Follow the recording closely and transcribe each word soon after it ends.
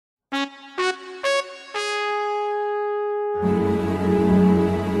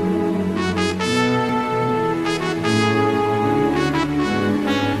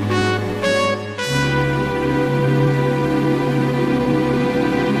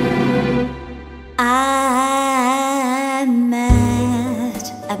I'm mad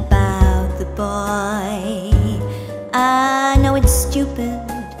about the boy. I know it's stupid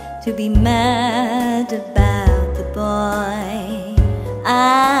to be mad about the boy.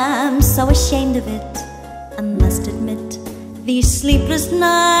 I'm so ashamed of it, I must admit. These sleepless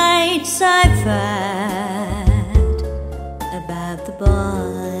nights I've had about the boy.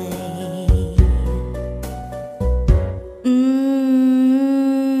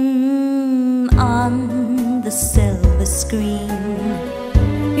 On the silver screen,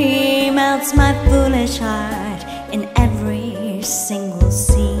 he melts my foolish heart in every single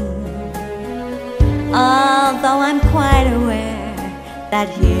scene. Although I'm quite aware that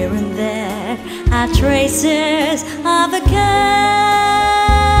here and there are traces of a cat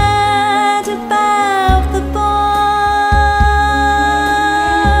about the boy.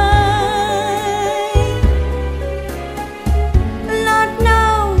 Lord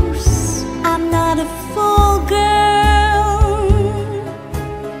knows I'm not a fool, girl.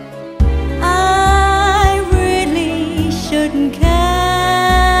 I really shouldn't care.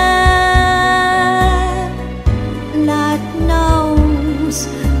 Lord knows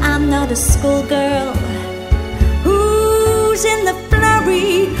I'm not a schoolgirl who's in the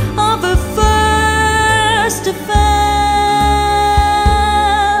flurry of a first affair.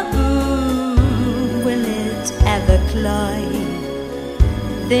 Will it ever cloy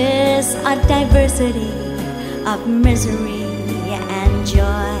this odd diversity of misery and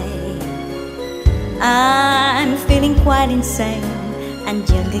joy? I'm feeling quite insane and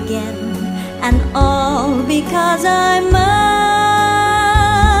young again, and all because I'm